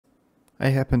I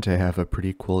happen to have a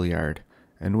pretty cool yard,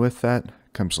 and with that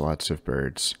comes lots of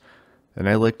birds. And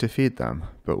I like to feed them,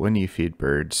 but when you feed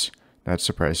birds, not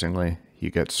surprisingly,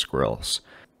 you get squirrels.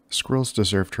 Squirrels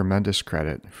deserve tremendous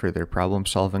credit for their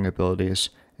problem-solving abilities,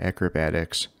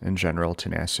 acrobatics, and general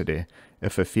tenacity.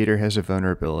 If a feeder has a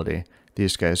vulnerability,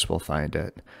 these guys will find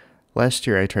it. Last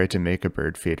year I tried to make a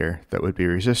bird feeder that would be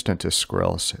resistant to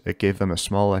squirrels. It gave them a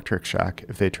small electric shock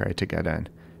if they tried to get in,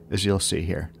 as you'll see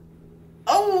here.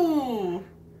 Oh!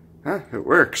 Huh, it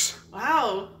works.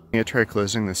 Wow. I'm gonna try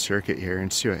closing the circuit here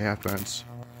and see what happens.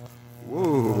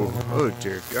 Whoa, oh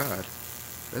dear God.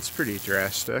 That's pretty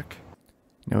drastic.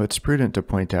 Now it's prudent to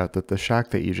point out that the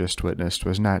shock that you just witnessed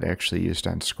was not actually used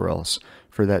on squirrels.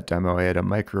 For that demo I had a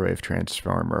microwave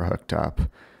transformer hooked up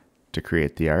to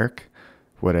create the arc.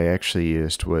 What I actually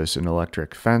used was an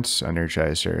electric fence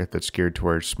energizer that's geared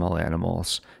towards small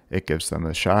animals. It gives them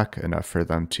a shock, enough for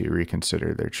them to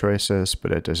reconsider their choices,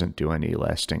 but it doesn't do any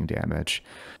lasting damage.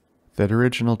 That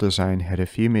original design had a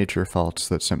few major faults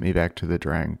that sent me back to the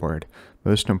drawing board.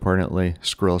 Most importantly,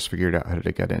 squirrels figured out how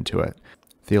to get into it.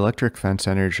 The electric fence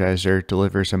energizer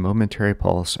delivers a momentary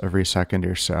pulse every second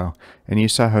or so, and you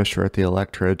saw how short the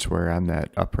electrodes were on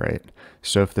that upright.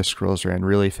 So if the squirrels ran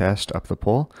really fast up the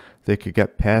pole, they could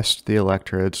get past the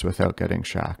electrodes without getting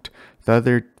shocked. The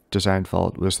other design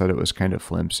fault was that it was kind of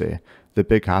flimsy. The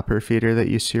big hopper feeder that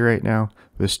you see right now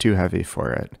was too heavy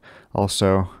for it.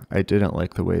 Also, I didn't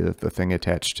like the way that the thing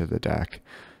attached to the deck.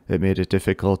 It made it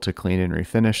difficult to clean and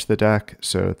refinish the deck,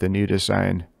 so the new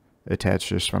design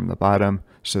attaches from the bottom,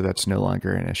 so that's no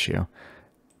longer an issue.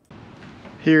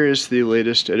 Here is the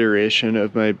latest iteration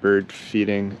of my bird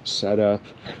feeding setup.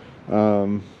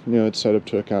 It's set up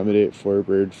to accommodate 4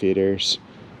 bird feeders.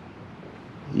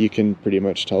 You can pretty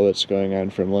much tell what's going on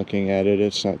from looking at it.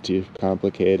 It's not too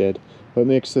complicated. What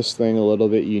makes this thing a little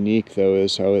bit unique, though,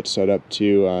 is how it's set up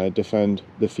to defend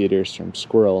the feeders from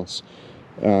squirrels.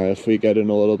 If we get in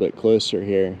a little bit closer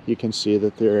here, you can see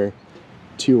that there are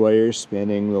 2 wires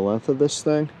spanning the length of this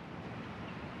thing.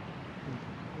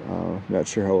 Not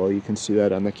sure how well you can see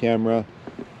that on the camera,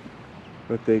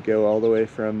 but they go all the way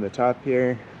from the top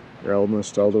here, or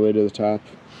almost all the way to the top,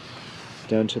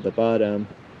 down to the bottom.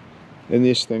 And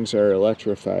these things are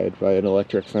electrified by an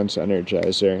electric fence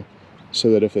energizer,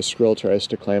 so that if a squirrel tries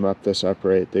to climb up this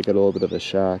upright, they get a little bit of a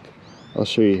shock. I'll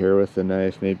show you here with the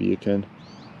knife. Maybe you can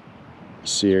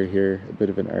see or hear a bit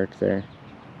of an arc there.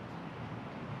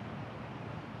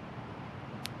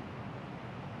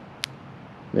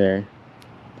 There.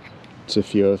 It's a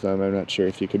few of them. I'm not sure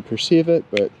if you could perceive it,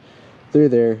 but they're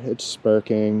there. It's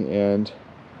sparking, and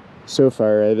so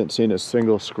far I haven't seen a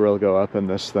single squirrel go up in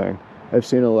this thing. I've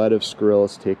seen a lot of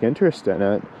squirrels take interest in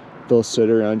it. They'll sit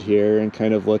around here and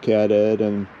kind of look at it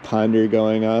and ponder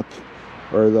going up,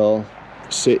 or they'll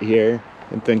sit here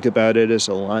and think about it as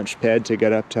a launch pad to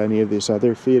get up to any of these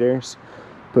other feeders.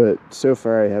 But so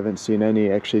far I haven't seen any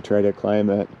actually try to climb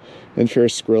it. And for a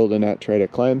squirrel to not try to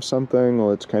climb something,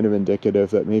 well, it's kind of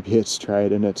indicative that maybe it's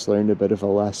tried and it's learned a bit of a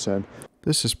lesson.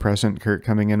 This is Present Kurt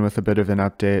coming in with a bit of an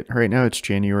update. Right now it's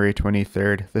January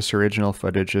 23rd. This original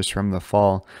footage is from the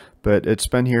fall, but it's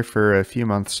been here for a few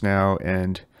months now,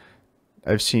 and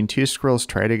I've seen 2 squirrels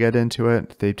try to get into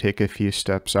it. They take a few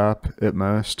steps up at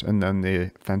most, and then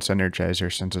the fence energizer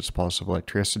sends its pulse of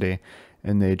electricity,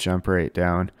 and they jump right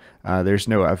down. There's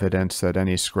no evidence that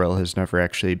any squirrel has never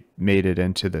actually made it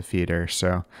into the feeder,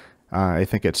 so I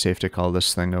think it's safe to call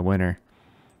this thing a winner.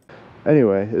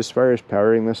 Anyway, as far as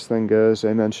powering this thing goes,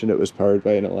 I mentioned it was powered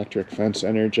by an electric fence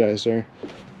energizer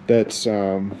that's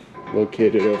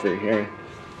located over here.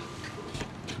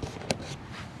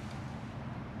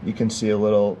 You can see a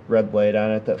little red light on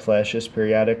it that flashes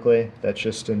periodically. That's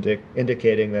just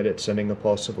indicating that it's sending a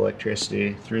pulse of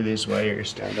electricity through these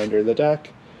wires down under the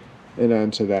deck and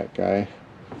onto that guy.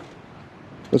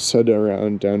 Let's head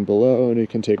around down below and you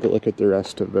can take a look at the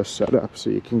rest of this setup so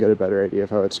you can get a better idea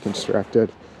of how it's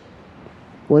constructed.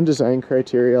 One design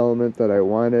criteria element that I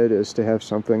wanted is to have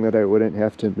something that I wouldn't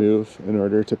have to move in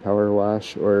order to power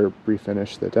wash or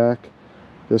refinish the deck.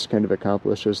 This kind of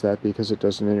accomplishes that because it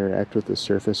doesn't interact with the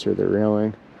surface or the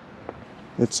railing.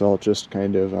 It's all just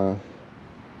kind of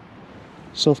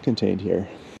self-contained here.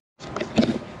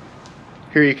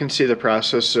 Here you can see the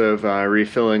process of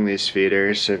refilling these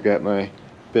feeders. I've got my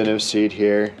bin of seed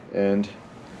here and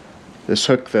this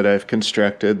hook that I've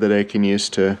constructed that I can use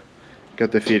to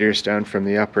get the feeders down from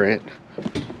the upright.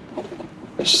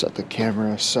 Just set the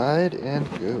camera aside and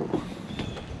go.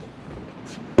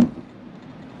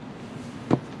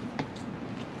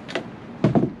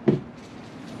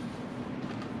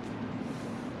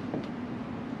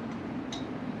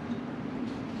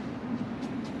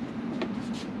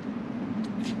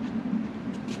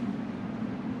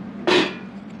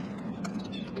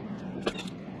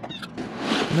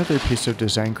 Another piece of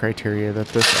design criteria that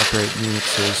this upright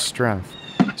meets is strength.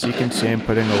 So you can see I'm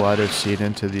putting a lot of seed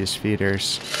into these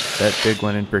feeders. That big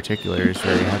one in particular is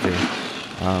very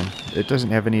heavy. It doesn't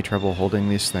have any trouble holding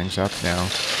these things up now.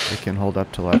 It can hold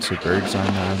up to lots of birds on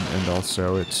them, and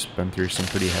also it's been through some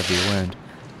pretty heavy wind,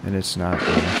 and it's not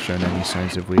shown any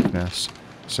signs of weakness.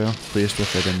 So pleased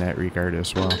with it in that regard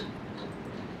as well.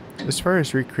 As far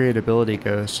as recreatability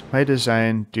goes, my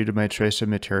design, due to my choice of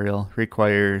material,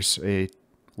 requires a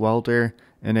welder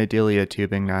and ideally a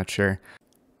tubing notcher.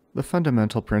 The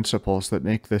fundamental principles that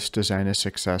make this design a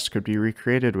success could be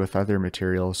recreated with other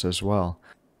materials as well.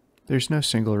 There's no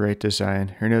single right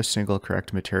design or no single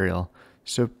correct material,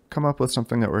 so come up with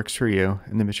something that works for you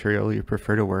and the material you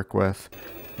prefer to work with,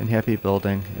 and happy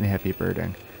building and happy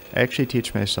birding. I actually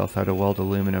teach myself how to weld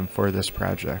aluminum for this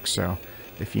project, so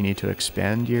if you need to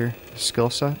expand your skill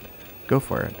set, go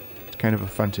for it. It's kind of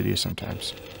fun to do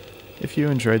sometimes. If you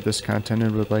enjoyed this content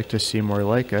and would like to see more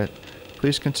like it,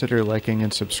 please consider liking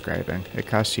and subscribing. It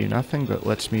costs you nothing but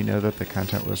lets me know that the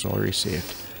content was well received.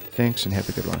 Thanks and have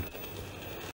a good one.